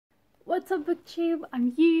What's up, BookTube?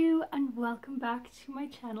 I'm Yu and welcome back to my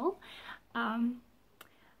channel.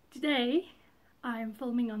 Today I'm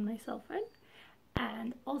filming on my cell phone,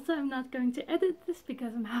 and also I'm not going to edit this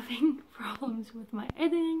because I'm having problems with my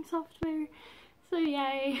editing software, so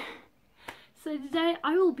yay. So today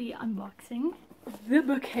I will be unboxing the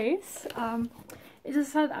bookcase. It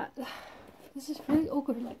just said that this is really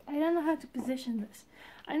awkward, like I don't know how to position this.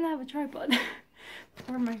 I don't have a tripod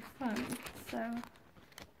for my phone, so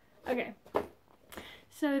okay.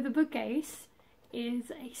 So the Bookcase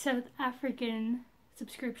is a South African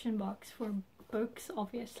subscription box for books,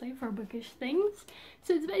 obviously, for bookish things.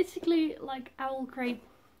 So it's basically like owl crate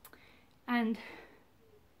and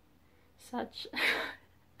such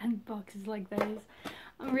and boxes like those.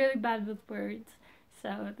 I'm really bad with words,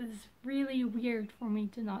 so this is really weird for me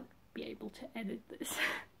to not be able to edit this.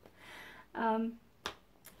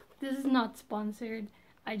 This is not sponsored.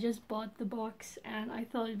 I just bought the box and I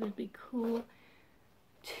thought it would be cool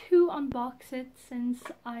to unbox it since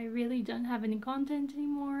I really don't have any content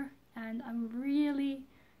anymore and I'm really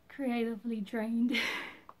creatively drained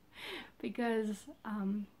because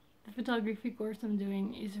the photography course I'm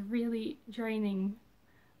doing is really draining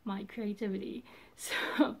my creativity.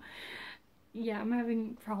 So yeah, I'm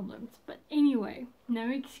having problems, but anyway,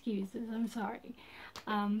 no excuses, I'm sorry.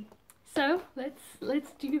 So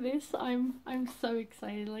let's do this. I'm so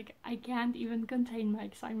excited, like I can't even contain my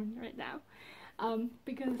excitement right now.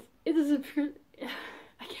 Because it is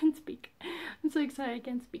I can't speak. I'm so excited I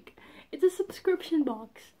can't speak. It's a subscription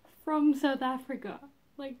box from South Africa.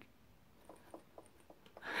 Like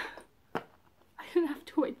I don't have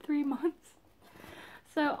to wait 3 months.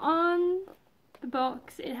 So on the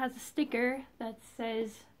box it has a sticker that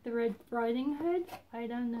says the Red Riding Hood. I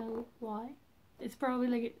don't know why. It's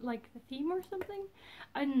probably like the theme or something.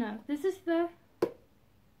 I don't know. This is the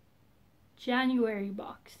January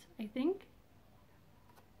box, I think.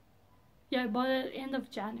 Yeah, I bought it at the end of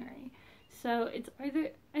January. So it's either,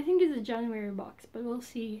 I think it's a January box, but we'll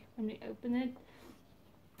see when we open it.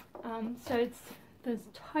 So it's the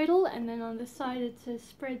title, and then on the side it says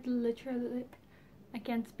spread literally, I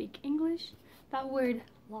can't speak English, that word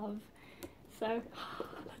love. So let's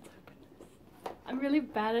open this. I'm really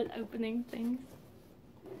bad at opening things.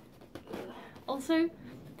 Also,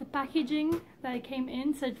 the packaging that it came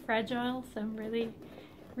in said fragile, so I'm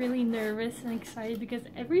really nervous and excited because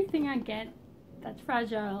everything I get that's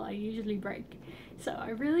fragile I usually break. So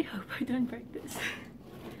I really hope I don't break this.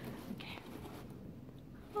 Okay.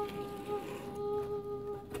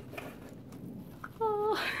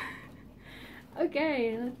 Oh.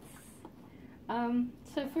 Okay, let's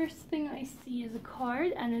so first thing I see is a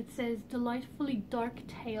card and it says delightfully dark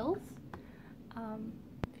tales.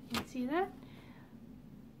 If you can see that.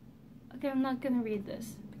 Okay, I'm not gonna read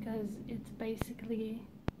this because it's basically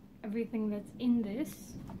everything that's in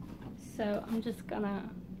this. So I'm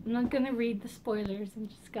not gonna read the spoilers. I'm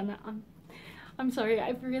just gonna I'm sorry,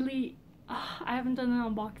 I haven't done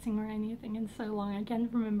an unboxing or anything in so long. I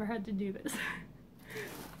can't remember how to do this.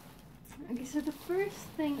 Okay, so the first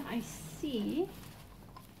thing I see,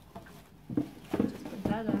 just put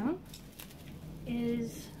that on,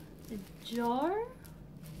 is a jar.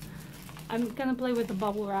 I'm gonna play with the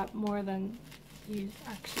bubble wrap more than use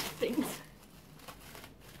actual things.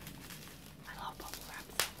 I love bubble wrap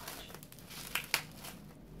so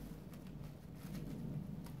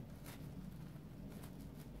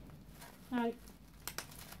much. Alright.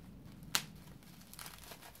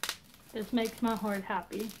 This makes my heart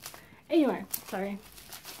happy. Anyway, sorry.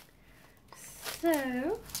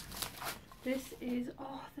 So, this is,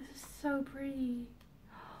 oh, this is so pretty.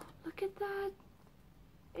 Look at that.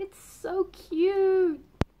 It's so cute.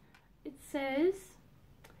 It says,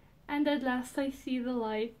 and at last I see the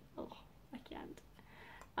light. Oh, I can't.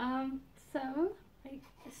 So I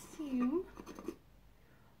assume.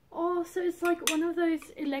 Oh, so it's like one of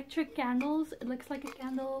those electric candles. It looks like a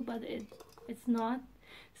candle, but it's not.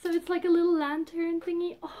 So it's like a little lantern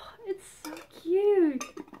thingy. Oh, it's so cute.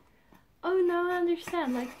 Oh, now I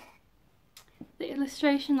understand. Like the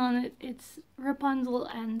illustration on it, it's Rapunzel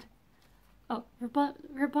and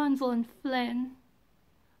Rapunzel and Flynn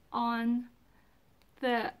on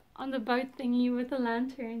the boat thingy with the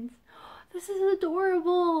lanterns. This is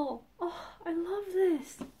adorable. Oh, I love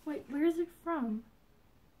this. Wait, where is it from?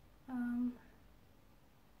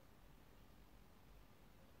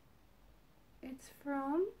 It's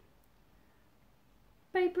from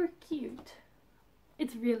Paper Cute.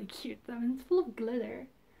 It's really cute though, and it's full of glitter.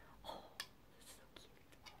 Oh, it's so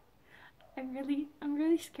cute. I'm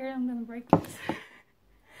really scared I'm gonna break this.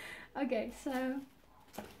 Okay, so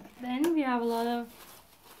then we have a lot of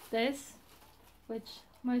this, which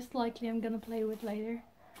most likely I'm gonna play with later.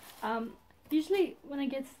 Usually when I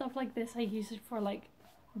get stuff like this, I use it for like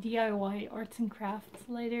DIY arts and crafts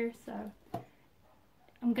later, so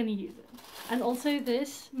I'm gonna use it. And also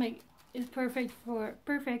this is perfect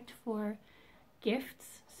for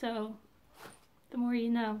gifts, so the more you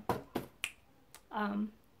know.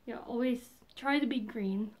 Yeah, always try to be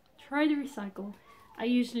green, try to recycle. I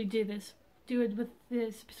usually do it with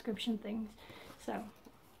the subscription things. So,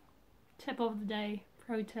 tip of the day,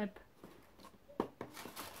 pro tip.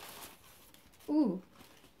 Ooh,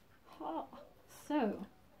 oh, so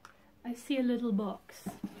I see a little box.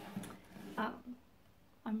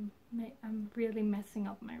 I'm really messing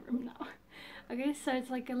up my room now. Okay, so it's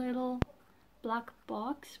like a little black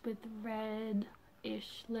box with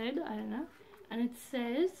red-ish lid, I don't know. And it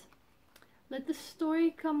says, "Let the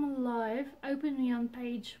story come alive. Open me on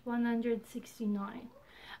page 169.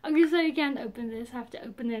 Okay, so I can't open this. I have to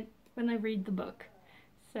open it when I read the book.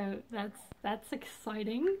 So that's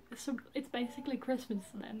exciting. So it's basically Christmas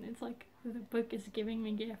then. It's like the book is giving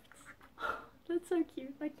me gifts. That's so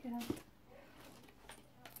cute. I can't.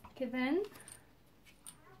 Okay, then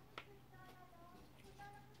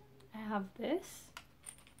I have this.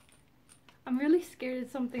 I'm really scared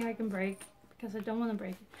it's something I can break because I don't want to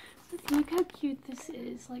break it. But look how cute this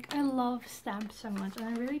is. Like, I love stamps so much, and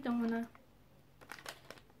I really don't want to.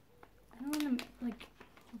 I don't want to like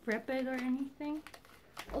rip it or anything.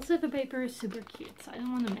 Also, the paper is super cute, so I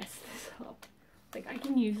don't want to mess this up. Like, I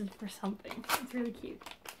can use it for something. It's really cute.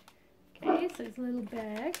 Okay, so it's a little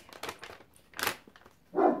bag.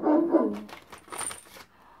 Ooh.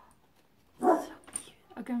 So cute.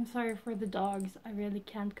 Okay, I'm sorry for the dogs. I really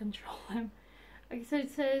can't control them. Okay, so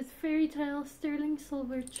it says Fairy Tale Sterling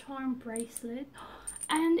Silver Charm Bracelet.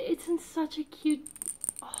 And it's in such a cute...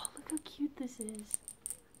 Oh, look how cute this is.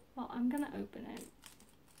 Well, I'm gonna open it.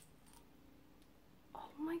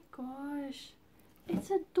 Oh my gosh.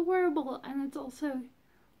 It's adorable. And it's also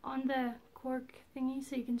on the cork thingy,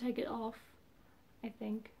 so you can take it off, I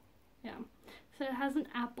think. Yeah. So it has an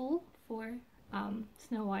apple for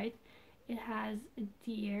Snow White. It has a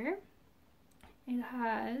deer. It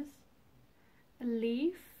has a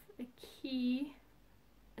leaf, a key,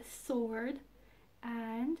 a sword,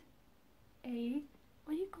 and a,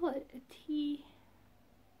 what do you call it? A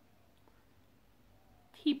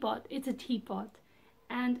teapot. It's a teapot.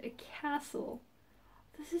 And a castle.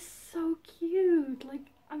 This is so cute. Like,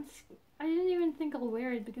 I didn't even think I'll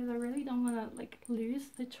wear it because I really don't want to like lose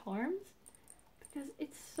the charms, because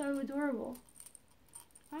it's so adorable.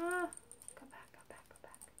 Ah, go back.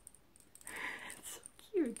 It's so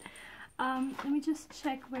cute. Let me just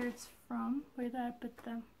check where it's from. Where did I put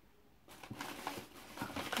them?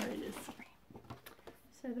 There it is, sorry.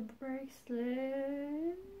 So the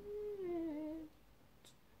bracelet,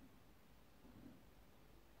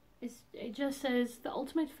 it just says, "The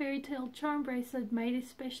ultimate fairy tale charm bracelet made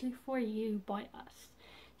especially for you by us."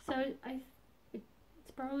 So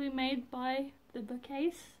it's probably made by the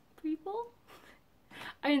Bookcase people.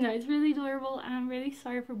 I don't know, it's really adorable, and I'm really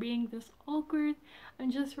sorry for being this awkward.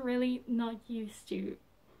 I'm just really not used to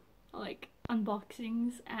like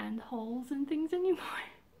unboxings and hauls and things anymore.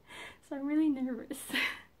 So I'm really nervous.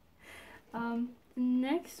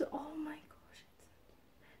 Next, oh my gosh,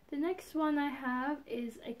 the next one I have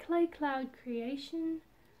is a Clay Cloud Creation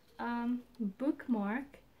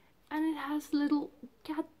bookmark, and it has little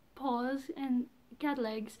cat paws and cat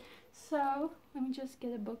legs. So let me just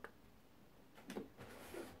get a book.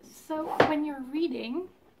 So when you're reading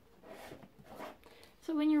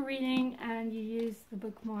and you use the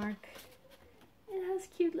bookmark, it has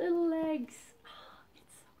cute little legs. Oh,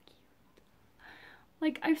 it's so cute.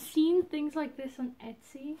 Like, I've seen things like this on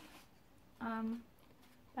Etsy.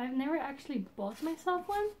 I've never actually bought myself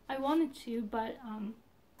one. I wanted to, but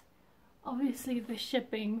obviously the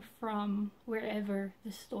shipping from wherever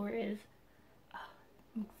the store is,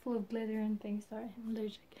 I'm full of glitter and things, sorry, I'm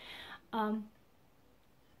allergic.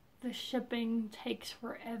 The shipping takes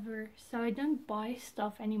forever, so I don't buy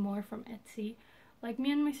stuff anymore from Etsy. Like,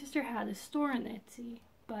 me and my sister had a store on Etsy,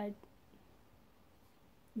 but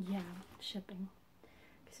yeah, shipping.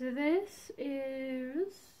 So this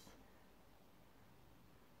is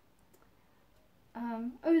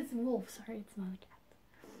oh, it's a wolf, sorry, it's not a cat.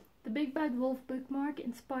 The Big Bad Wolf bookmark,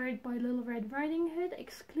 inspired by Little Red Riding Hood,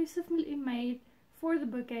 exclusively made for the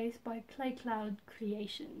Bookcase by Clay Cloud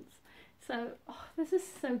Creations. So, oh, this is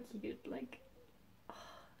so cute. Like, oh,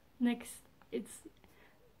 next, it's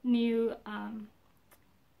new.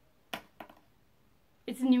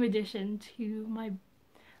 It's a new addition to my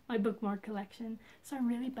bookmark collection. So I'm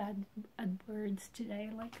really bad at words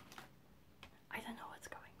today. Like, I don't know what's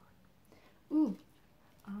going on. Ooh,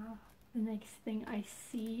 the next thing I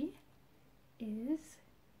see is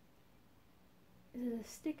it a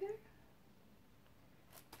sticker?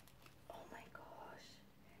 Oh my gosh,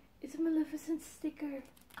 it's a Maleficent sticker.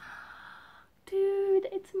 Dude,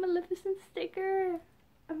 it's a Maleficent sticker.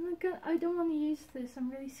 I don't want to use this, I'm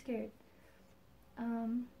really scared.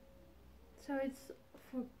 So it's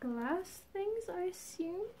for glass things, I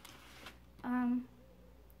assume. I'm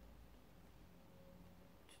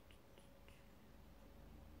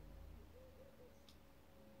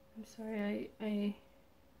sorry, I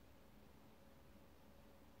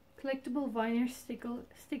collectible vinyl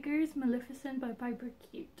stickers, Maleficent by Piper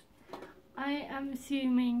Cute. I am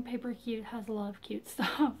assuming Paper Cute has a lot of cute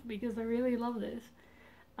stuff because I really love this.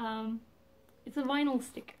 It's a vinyl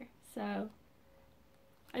sticker, so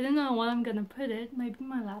I don't know what I'm gonna put it. Maybe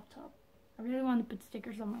my laptop. I really want to put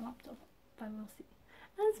stickers on my laptop, but we'll see.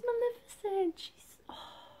 And it's Maleficent. She's,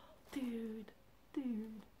 oh, dude,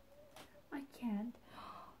 I can't.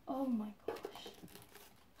 Oh my gosh,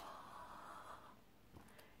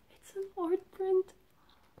 it's an art print.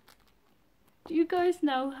 Do you guys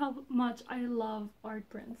know how much I love art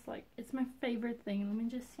prints? Like, it's my favorite thing. Let me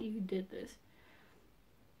just see who did this.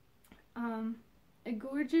 A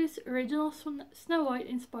gorgeous original Snow White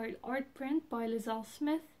inspired art print by Lizelle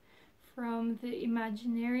Smith from the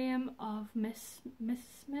Imaginarium of Miss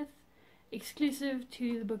Smith, exclusive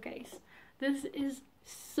to the Bookcase. This is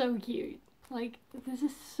so cute. Like, this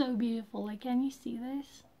is so beautiful. Like, can you see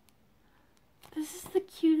this? This is the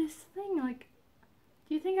cutest thing. Like,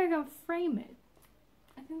 do you think I can frame it?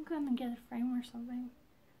 I think I'm gonna get a frame or something.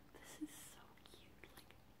 This is so cute.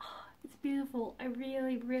 Like, oh, it's beautiful. I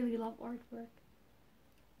really love artwork.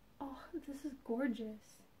 Oh, this is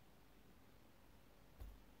gorgeous.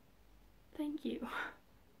 Thank you.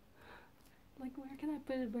 Like, where can I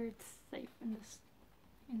put it where it's safe in this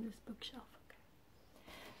bookshelf? Okay.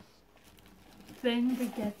 Then we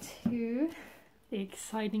get to the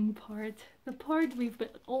exciting part, the part we've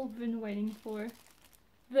all been waiting for,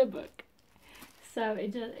 the book. So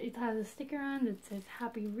it has a sticker on that says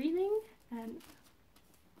happy reading, and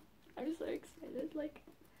I'm so excited. Like,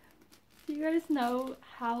 do you guys know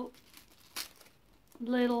how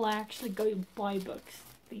little I actually go to buy books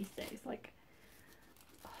these days? Like,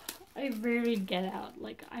 I rarely get out.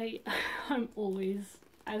 Like, I'm always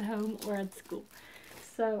at home or at school,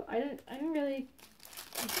 so I don't really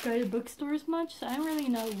go to bookstores much, so I don't really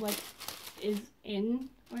know what is in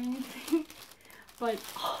or anything. But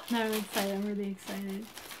oh, now I'm excited. I'm really excited.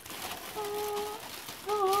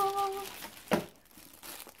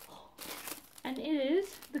 And it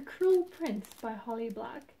is The Cruel Prince by Holly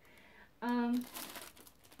Black.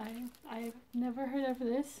 I've never heard of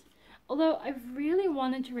this, although I've really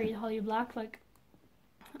wanted to read Holly Black. Like,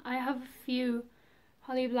 I have a few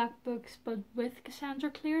Holly Black books, but with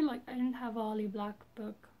Cassandra Clare. Like, I didn't have a Holly Black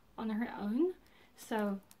book on her own,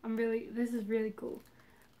 so this is really cool.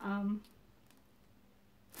 I'm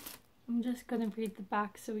just gonna read the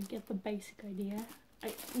back so we get the basic idea. I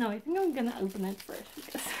think I'm gonna open it first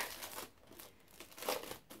because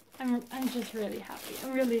I'm just really happy.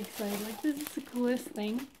 I'm really excited. Like, this is the coolest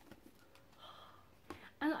thing.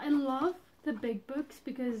 And I love the big books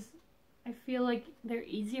because I feel like they're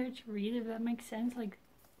easier to read, if that makes sense. Like,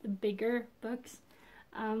 the bigger books.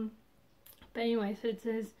 But anyway, so it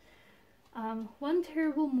says, one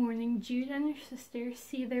terrible morning, Jude and her sister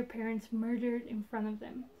see their parents murdered in front of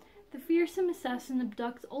them. The fearsome assassin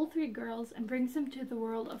abducts all three girls and brings them to the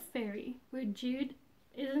world of fairy, where Jude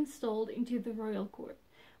is installed into the royal court.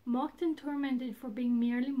 Mocked and tormented for being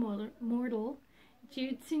merely mortal,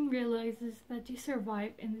 Jude soon realizes that to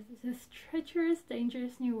survive in this treacherous,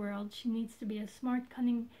 dangerous new world, she needs to be as smart,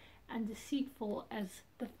 cunning, and deceitful as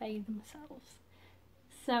the Fae themselves.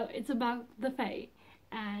 So it's about the Fae,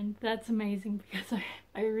 and that's amazing because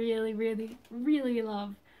I really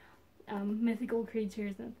love mythical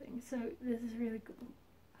creatures and things. So this is really cool.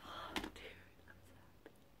 Oh, dude, I'm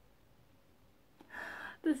so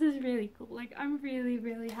happy. This is really cool. Like, I'm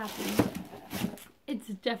really happy. It's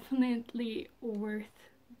definitely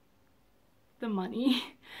worth the money.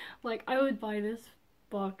 Like, I would buy this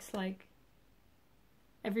box like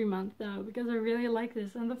every month now because I really like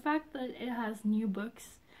this, and the fact that it has new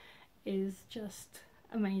books is just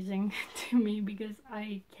amazing to me because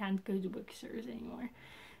I can't go to bookstores anymore.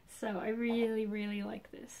 So I really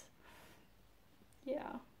like this.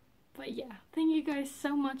 Yeah. But yeah, thank you guys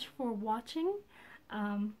so much for watching,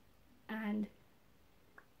 and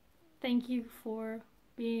thank you for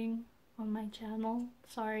being on my channel.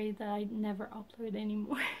 Sorry that I never upload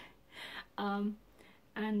anymore.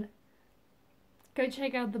 And go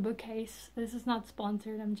check out the Bookcase. This is not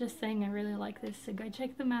sponsored. I'm just saying I really like this, so go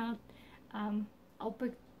check them out. I'll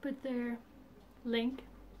put their link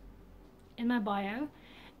in my bio,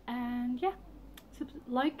 and yeah,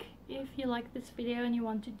 like if you like this video and you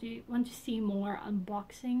want to see more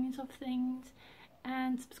unboxings of things,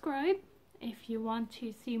 and subscribe if you want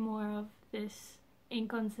to see more of this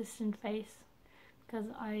inconsistent face, because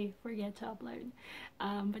I forget to upload.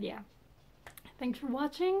 But yeah, thanks for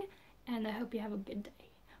watching, and I hope you have a good day.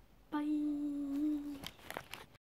 Bye!